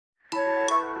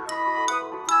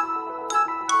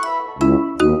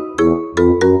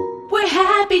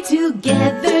we're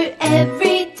together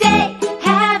every day,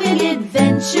 having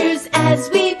adventures as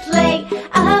we play.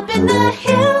 Up in the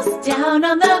hills, down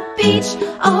on the beach,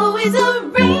 always a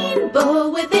rainbow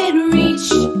within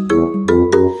reach.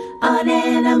 On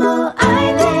Animal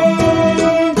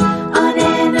Island, on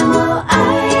Animal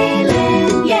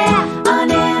Island, yeah.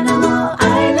 On Animal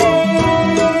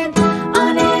Island,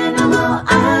 on Animal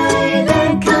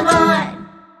Island, come on.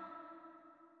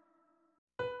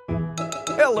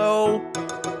 Hello.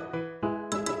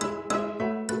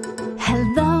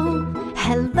 Hello,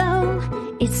 hello,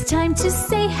 it's time to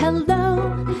say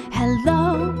hello.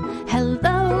 Hello,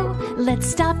 hello, let's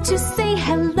stop to say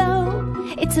hello.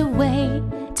 It's a way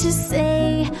to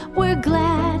say we're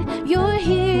glad you're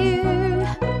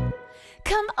here.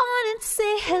 Come on and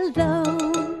say hello.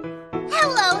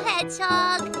 Hello,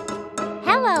 Hedgehog.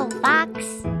 Hello, Fox.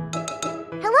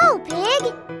 Hello,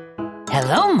 Pig.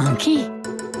 Hello, Monkey.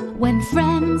 When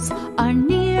friends are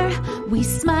near, we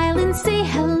smile and say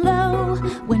hello.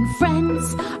 When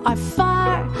friends are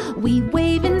far, we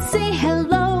wave and say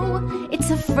hello.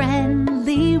 It's a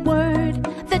friendly word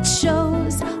that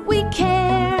shows we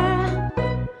care.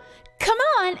 Come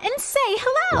on and say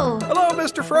hello. Hello,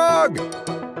 Mr. Frog.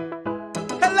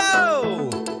 Hello.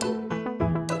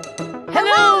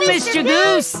 Hello, Mr.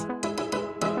 Goose.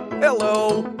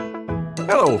 Hello.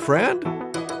 Hello, friend.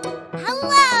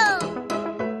 Hello.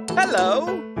 Hello.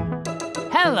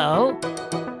 Hello.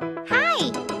 Hi,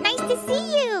 nice to see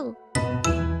you.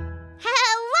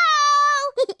 Hello.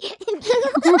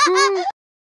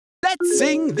 Let's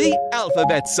sing the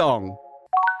alphabet song.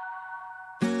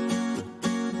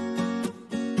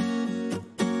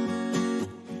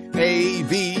 A,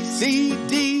 B, C,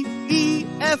 D, E,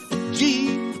 F,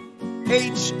 G,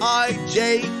 H, I,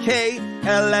 J, K,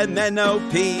 L, M, N, O,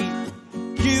 P,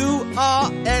 Q,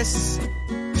 R, S,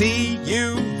 T,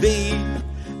 U, V,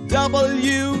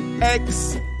 W,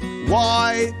 X,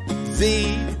 Y,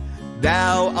 Z.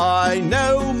 Now I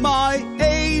know my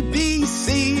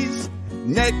ABCs.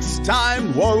 Next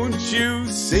time, won't you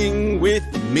sing with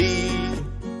me?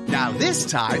 Now this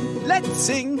time, let's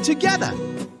sing together.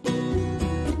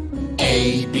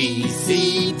 A, B,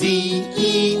 C, D,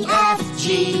 E, F,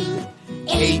 G,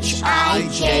 H, I,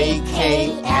 J,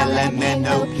 K, L, M, N,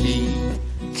 O, P,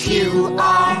 Q,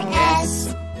 R,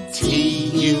 S, T,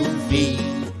 U, V,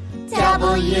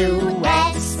 W,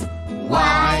 X,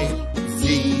 Y,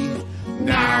 Z.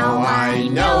 Now I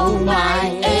know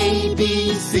my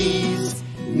ABCs.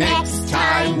 Next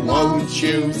time, won't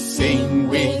you sing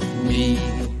with me?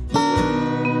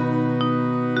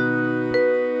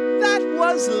 That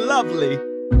was lovely.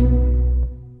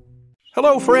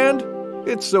 Hello, friend.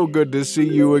 It's so good to see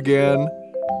you again.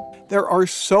 There are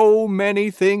so many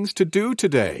things to do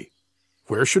today.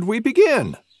 Where should we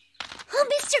begin? Oh,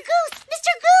 Mr. Goose,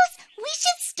 we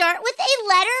should start with a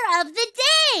letter of the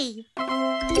day.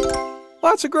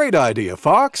 That's a great idea,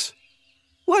 Fox.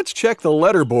 Let's check the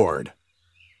letter board.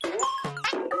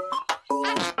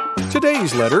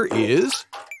 Today's letter is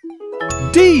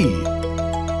D.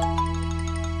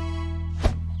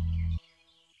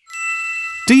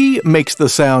 D makes the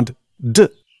sound D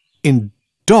in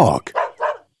dog.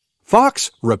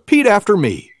 Fox, repeat after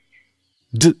me.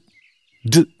 D,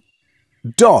 D,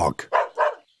 dog.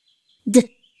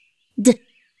 D,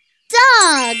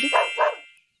 dog.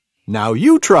 Now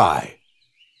you try.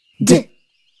 D,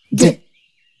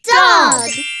 dog.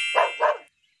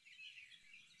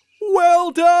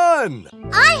 Well done!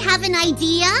 I have an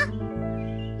idea.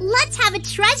 Let's have a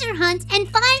treasure hunt and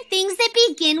find things that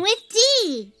begin with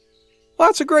D.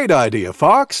 That's a great idea,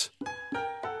 Fox.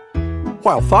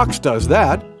 While Fox does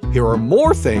that, here are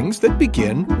more things that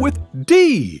begin with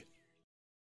D.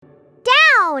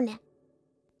 Down.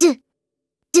 D,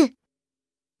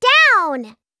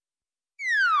 down.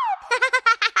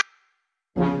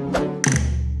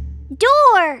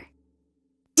 Door.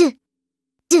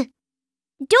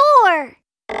 Door.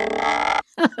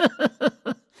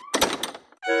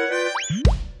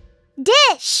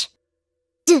 Dish.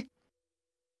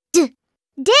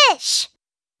 Dish.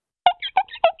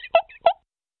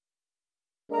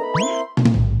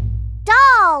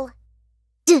 Doll.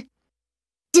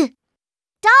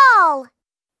 Doll.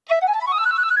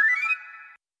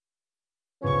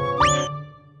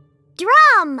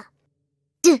 Drum.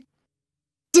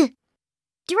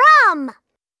 Drum.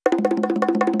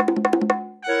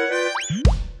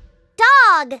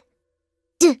 Dog.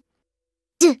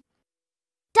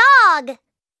 Dog.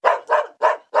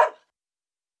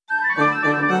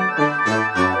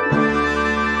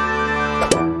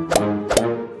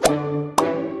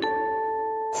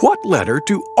 What letter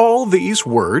do all these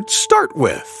words start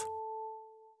with?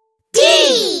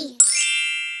 D!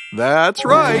 That's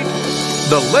right.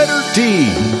 The letter D.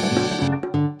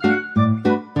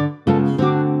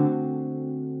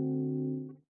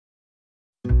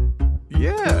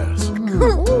 Yes.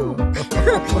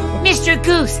 Mr.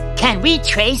 Goose, can we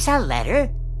trace a letter?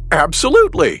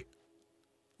 Absolutely.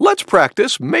 Let's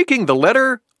practice making the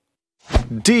letter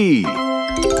D.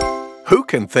 Who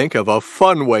can think of a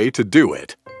fun way to do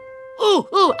it?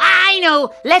 Ooh, I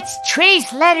know. Let's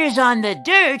trace letters on the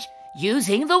dirt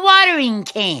using the watering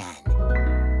can.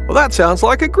 Well, that sounds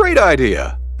like a great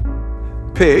idea.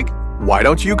 Pig, why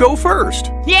don't you go first?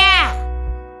 Yeah!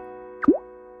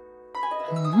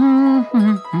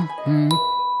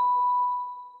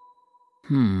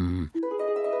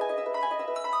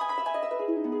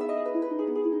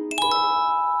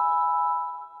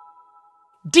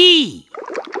 D.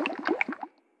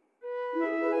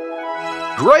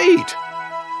 Great!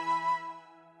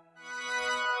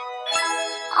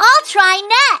 I'll try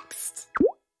next.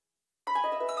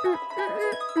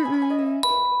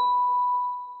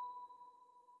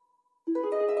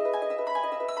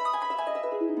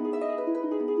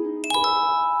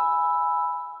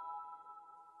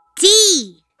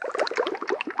 D.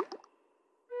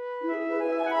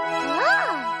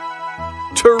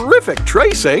 Terrific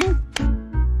tracing!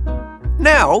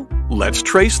 Now, let's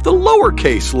trace the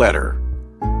lowercase letter.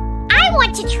 I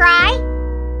want to try.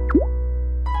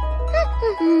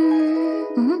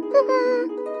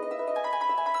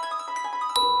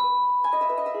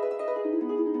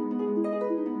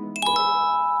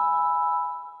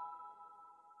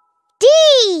 D.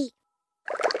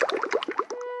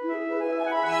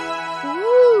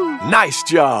 Ooh. Nice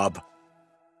job!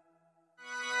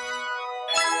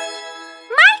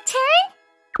 My turn.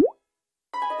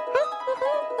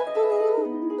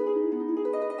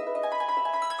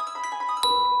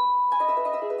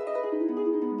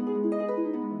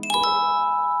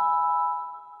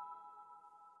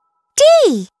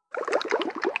 D.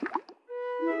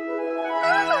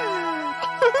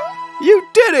 You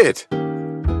did it!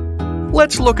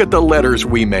 Let's look at the letters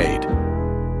we made.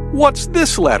 What's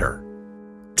this letter?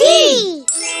 D.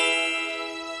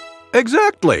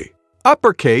 Exactly.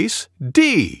 Uppercase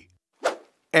D.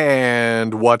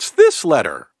 And what's this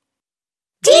letter?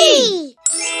 D.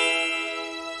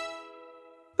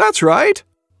 That's right.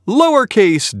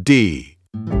 Lowercase d.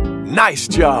 Nice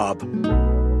job.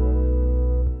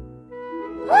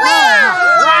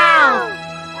 Wow!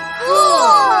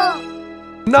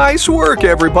 Cool! Nice work,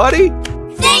 everybody.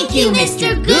 Thank you,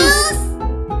 Mr. Goose.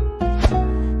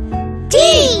 D.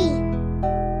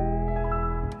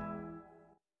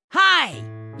 Hi,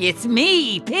 it's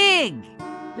me, Pig.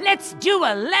 Let's do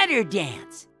a letter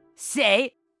dance.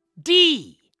 Say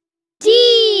D.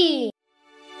 D.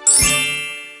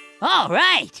 All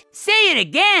right, say it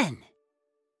again.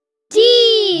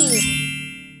 D.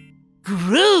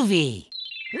 Groovy.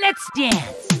 Let's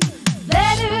dance.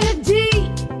 Letter D,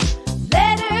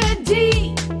 letter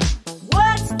D.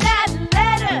 What's that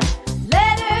letter?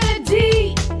 Letter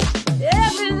D.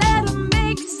 Every letter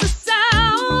makes a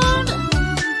sound.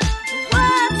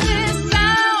 What's this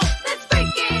sound? Let's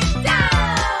break it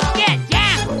down. Get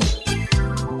down.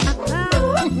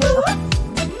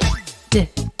 D,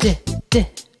 D, D.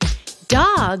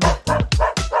 Dog.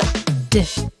 D,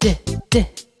 D, D.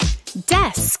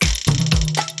 Desk.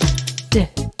 D,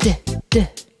 D, D.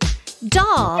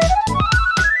 Doll.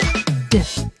 D,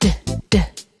 D, D.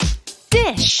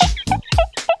 Dish.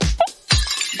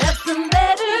 That's the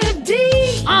letter D.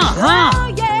 Uh-huh. Oh,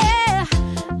 yeah.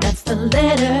 That's the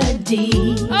letter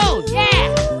D. Oh,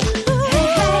 yeah.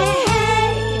 Hey, hey,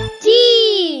 hey.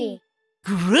 D.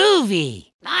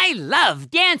 Groovy. I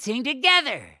love dancing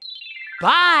together.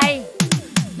 Bye.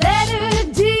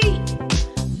 Letter D.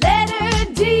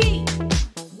 Letter D.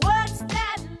 What's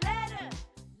that letter?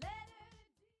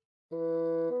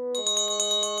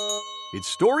 It's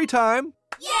story time.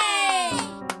 Yay!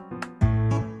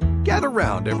 Gather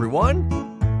round, everyone.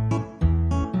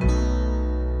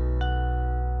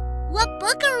 What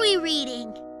book are we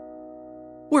reading?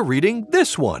 We're reading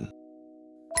this one.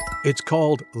 It's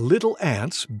called Little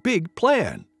Ant's Big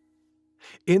Plan.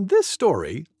 In this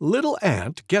story, Little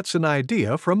Ant gets an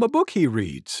idea from a book he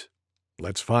reads.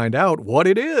 Let's find out what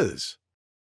it is.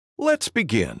 Let's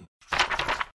begin.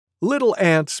 Little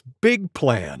Ant's Big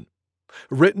Plan.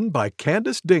 Written by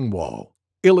Candace Dingwall.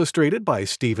 Illustrated by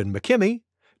Stephen McKimmey.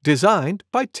 Designed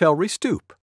by Telry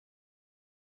Stoop.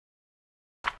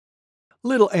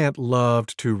 Little Ant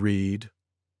loved to read.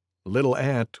 Little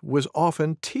Ant was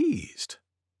often teased.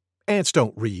 Ants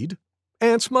don't read.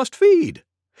 Ants must feed.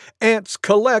 Ants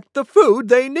collect the food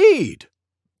they need.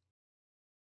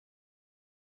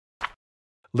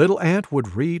 Little Ant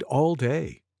would read all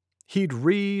day. he'd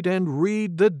read and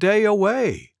read the day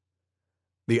away.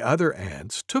 The other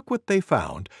ants took what they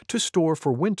found to store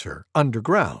for winter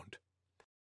underground.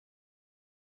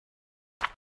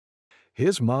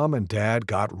 His mom and dad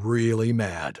got really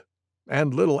mad,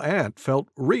 and little ant felt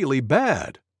really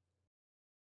bad.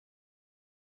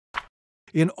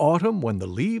 In autumn, when the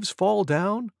leaves fall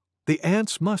down, the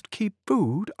ants must keep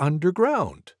food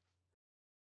underground.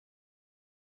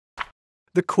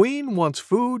 The queen wants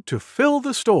food to fill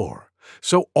the store,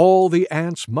 so all the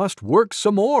ants must work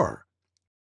some more.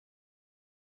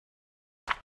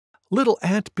 Little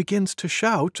ant begins to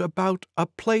shout about a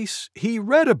place he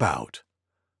read about.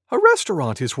 A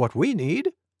restaurant is what we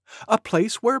need, a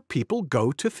place where people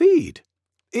go to feed.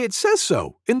 It says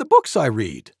so in the books I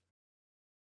read.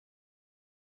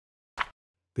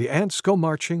 The ants go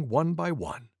marching one by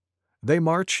one. They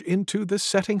march into the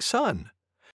setting sun.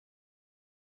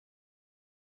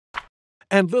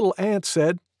 And little ant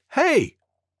said, "Hey,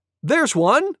 there's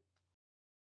one!"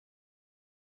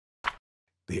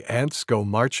 The ants go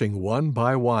marching one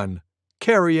by one,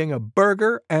 carrying a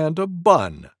burger and a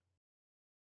bun.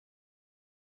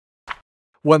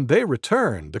 When they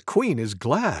return, the queen is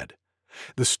glad.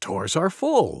 The stores are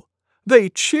full. They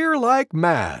cheer like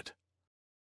mad.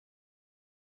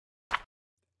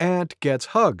 Ant gets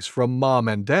hugs from Mom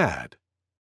and Dad.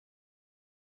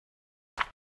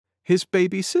 His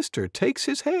baby sister takes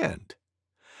his hand.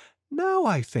 "Now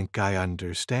I think I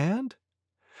understand.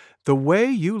 The way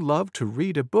you love to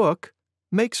read a book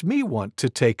makes me want to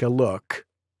take a look."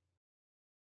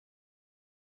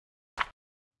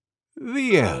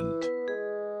 The end.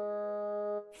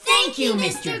 Thank you,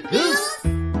 Mr. Goose.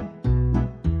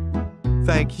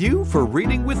 Thank you for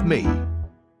reading with me.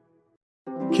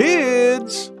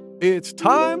 Kids, it's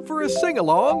time for a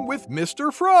sing-along with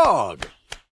Mr. Frog.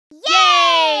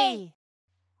 Yay!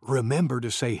 Remember to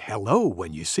say hello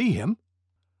when you see him.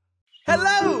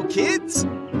 Hello, kids!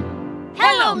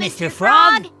 Hello, Mr.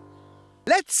 Frog.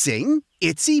 Let's sing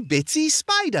Itsy Bitsy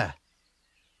Spider.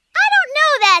 I don't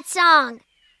know that song.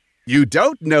 You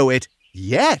don't know it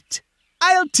yet.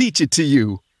 I'll teach it to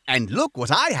you. And look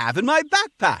what I have in my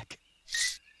backpack.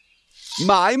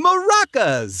 My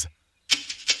maracas.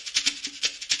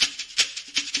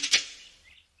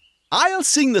 I'll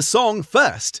sing the song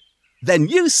first, then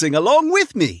you sing along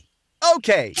with me.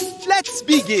 Okay, let's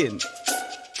begin.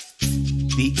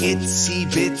 The itsy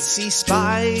bitsy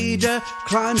spider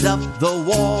climbed up the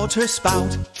water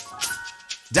spout.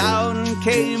 Down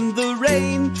came the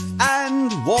rain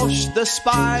and washed the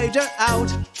spider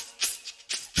out.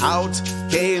 Out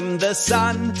came the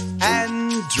sun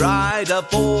and dried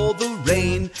up all the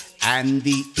rain. And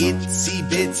the itsy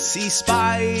bitsy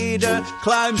spider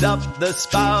climbed up the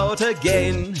spout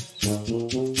again.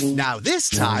 Now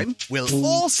this time we'll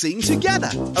all sing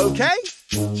together, okay?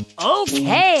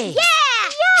 Okay. Yeah!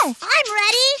 Yes! I'm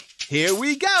ready! Here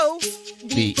we go!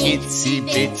 The itsy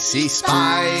bitsy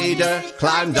spider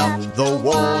climbed up the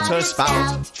water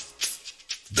spout.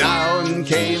 Down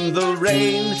came the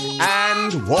rain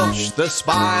and washed the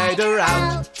spider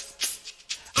out.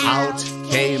 Out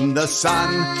came the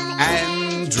sun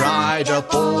and dried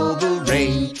up all the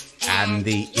rain. And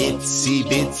the itsy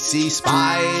bitsy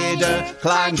spider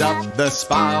climbed up the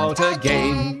spout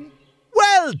again.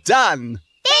 Well done!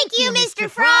 Thank you, Mr.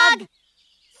 Frog!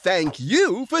 Thank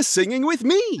you for singing with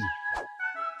me.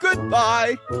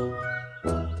 Goodbye.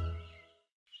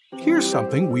 Here's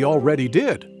something we already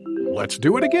did. Let's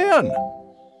do it again.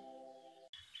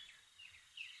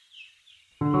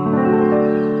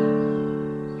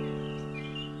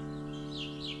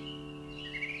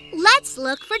 Let's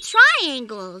look for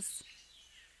triangles.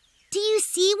 Do you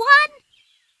see one?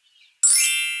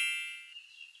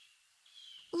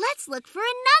 Let's look for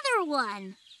another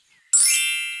one.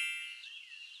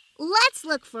 Let's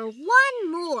look for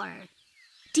one more.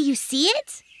 Do you see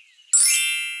it?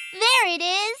 There it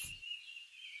is.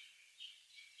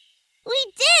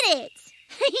 We did it!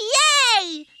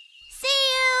 Yay! See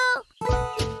you!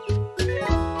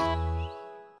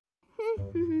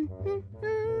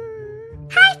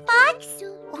 Hi, Fox.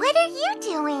 What are you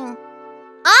doing?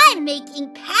 I'm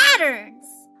making patterns.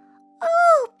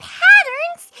 Oh,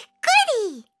 patterns?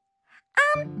 Goody!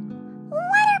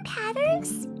 What are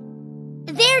patterns?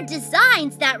 They're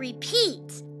designs that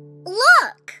repeat.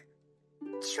 Look!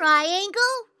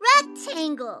 Triangle,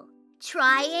 rectangle.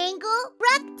 Triangle,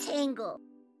 rectangle.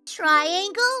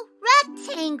 Triangle,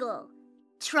 rectangle.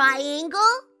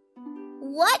 Triangle.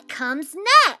 What comes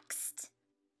next?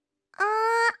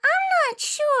 I'm not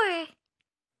sure.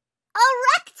 A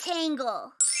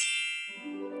rectangle.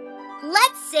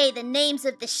 Let's say the names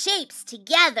of the shapes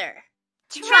together.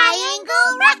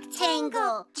 Triangle,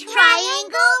 rectangle.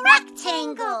 Triangle,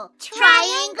 rectangle.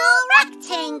 Triangle,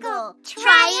 rectangle.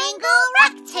 Triangle,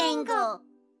 rectangle.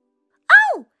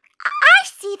 Oh, I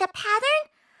see the pattern.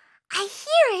 I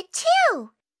hear it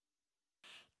too.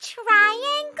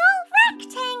 Triangle,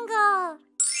 rectangle.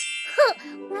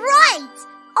 Right!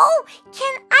 Oh,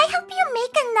 can I help you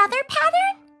make another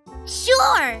pattern?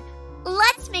 Sure!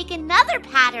 Let's make another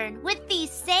pattern with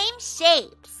these same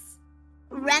shapes.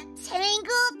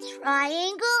 Rectangle,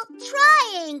 triangle,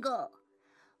 triangle.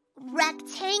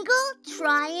 Rectangle,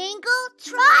 triangle,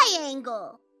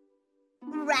 triangle.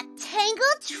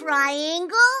 Rectangle,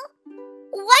 triangle.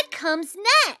 What comes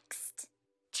next?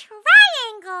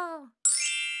 Triangle.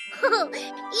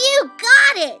 You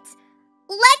got it!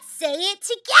 Let's say it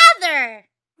together.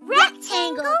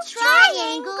 Rectangle,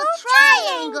 triangle,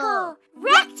 triangle.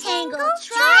 Rectangle,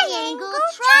 triangle,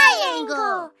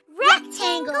 triangle.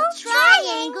 Rectangle,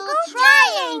 triangle,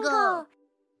 triangle.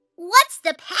 What's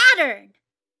the pattern?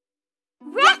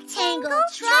 Rectangle,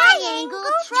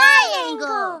 triangle,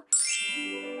 triangle.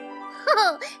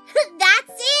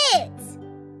 That's it.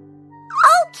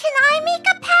 Oh, can I make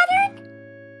a pattern?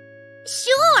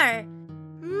 Sure.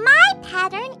 My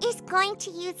pattern is going to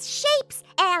use shapes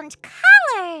and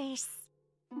colors.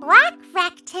 Black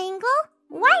rectangle,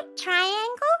 white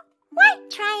triangle, white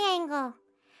triangle.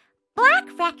 Black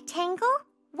rectangle,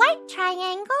 white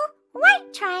triangle,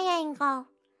 white triangle.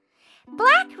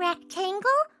 Black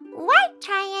rectangle, white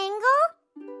triangle.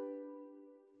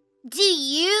 Do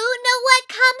you know what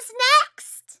comes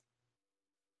next?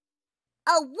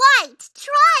 A white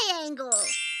triangle.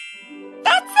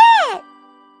 That's it!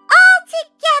 All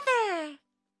together!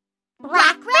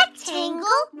 Black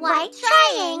rectangle, white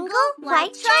triangle,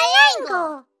 white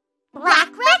triangle. Black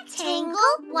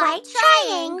rectangle, white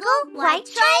triangle, white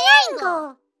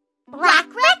triangle. Black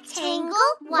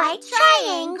rectangle, white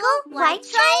triangle, white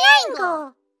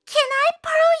triangle. Can I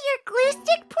borrow your glue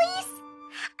stick, please?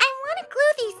 I want to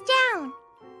glue these down.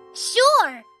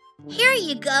 Sure. Here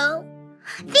you go.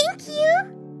 Thank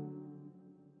you.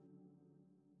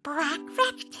 Black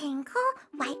rectangle,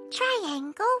 white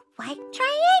triangle, white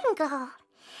triangle.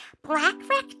 Black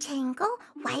rectangle,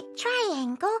 white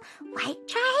triangle, white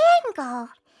triangle.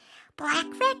 Black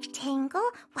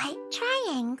rectangle, white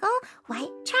triangle,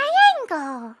 white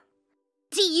triangle.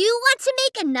 Do you want to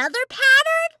make another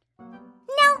pattern?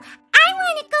 No, I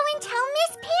want to go and tell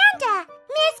Miss Panda.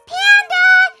 Miss Panda!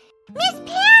 Miss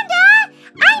Panda!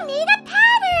 I made a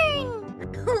pattern!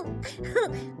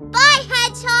 Bye,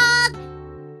 Hedgehog!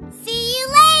 See you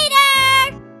later!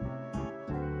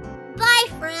 Bye,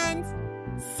 friends.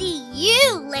 See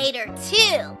you later,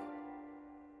 too.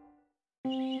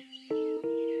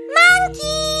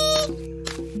 Monkey!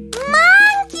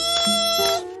 Monkey!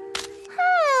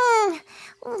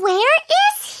 Where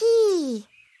is he?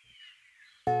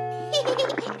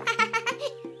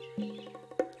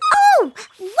 Oh,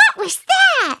 what was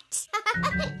that?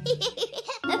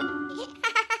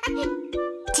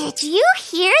 Did you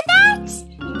hear that?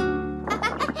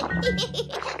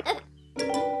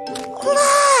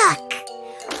 Look!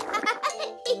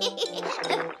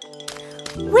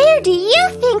 Where do you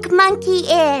think Monkey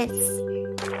is?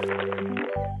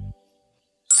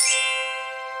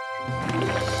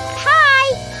 Hi!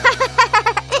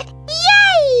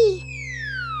 Yay!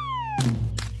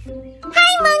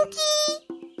 Hi, Monkey!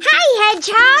 Hi,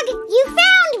 Hedgehog! You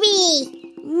found me!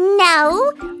 No,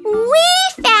 we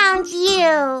found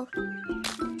you!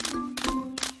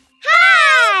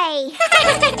 Hi!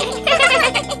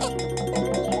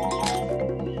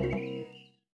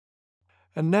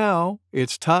 And now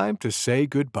it's time to say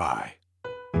goodbye.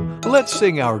 Let's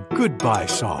sing our goodbye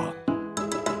song.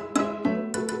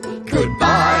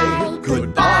 Goodbye,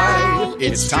 goodbye,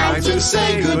 it's time to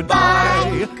say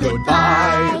goodbye.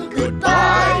 Goodbye,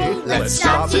 goodbye, let's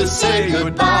stop to say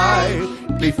goodbye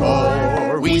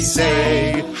before we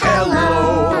say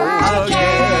hello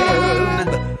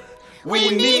again. We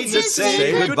need to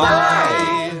say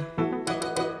goodbye.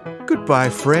 Goodbye,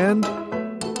 friend.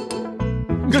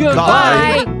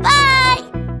 Goodbye. Bye!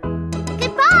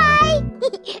 Goodbye!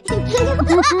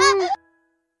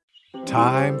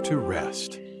 Time to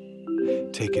rest.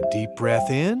 Take a deep breath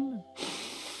in.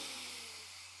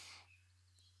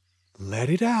 Let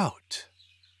it out.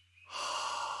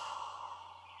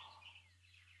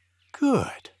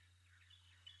 Good.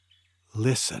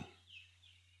 Listen.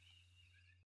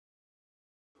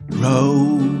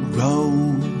 Row, row,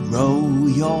 row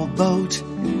your boat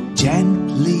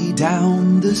gently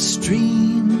down the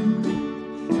stream.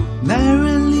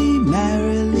 Merrily,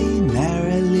 merrily,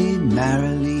 merrily,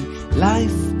 merrily,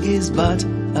 life is but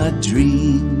a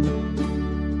dream.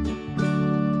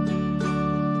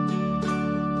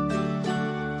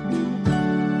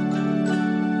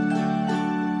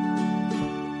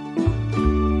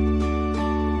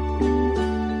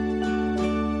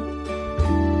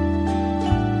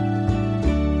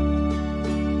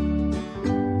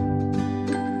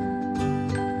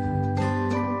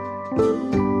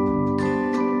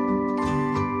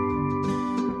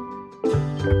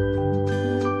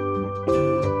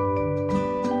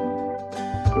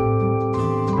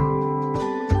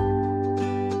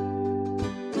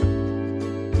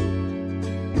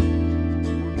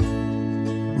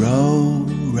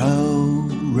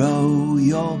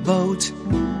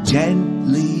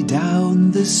 merrily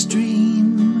down the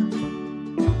stream.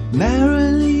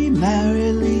 Merrily,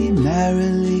 merrily,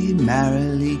 merrily,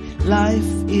 merrily,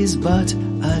 life is but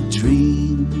a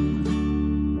dream.